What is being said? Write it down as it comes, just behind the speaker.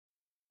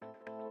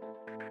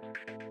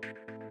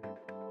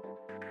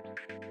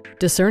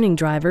Discerning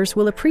drivers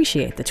will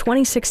appreciate the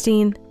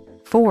 2016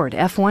 Ford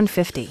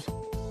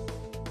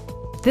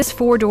F-150. This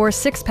four-door,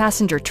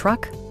 six-passenger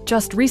truck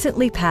just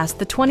recently passed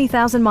the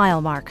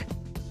 20,000-mile mark.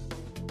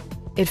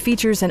 It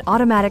features an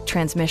automatic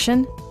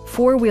transmission,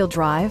 four-wheel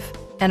drive,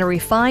 and a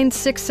refined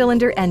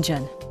six-cylinder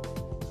engine.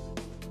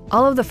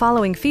 All of the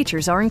following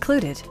features are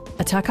included: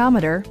 a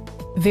tachometer,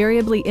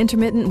 variably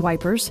intermittent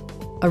wipers,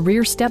 a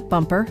rear step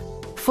bumper,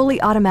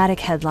 fully automatic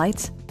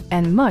headlights,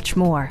 and much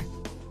more.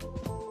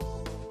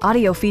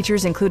 Audio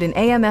features include an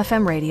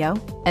AM/FM radio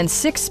and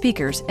 6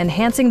 speakers,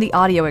 enhancing the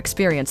audio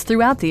experience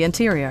throughout the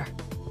interior.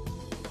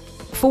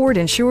 Ford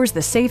ensures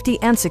the safety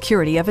and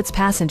security of its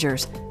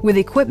passengers with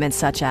equipment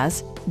such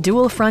as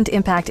dual front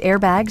impact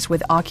airbags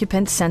with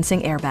occupant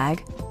sensing airbag,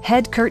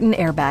 head curtain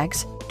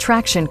airbags,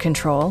 traction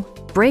control,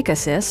 brake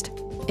assist,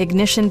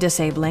 ignition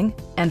disabling,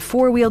 and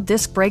four-wheel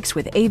disc brakes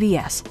with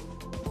ABS.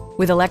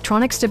 With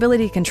electronic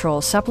stability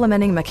control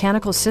supplementing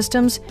mechanical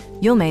systems,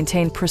 you'll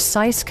maintain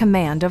precise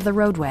command of the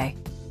roadway.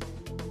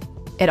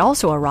 It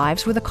also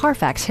arrives with a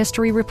Carfax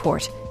history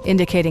report,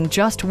 indicating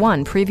just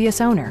one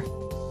previous owner.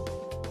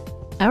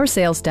 Our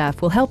sales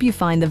staff will help you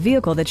find the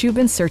vehicle that you've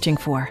been searching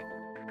for.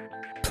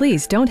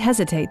 Please don't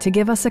hesitate to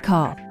give us a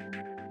call.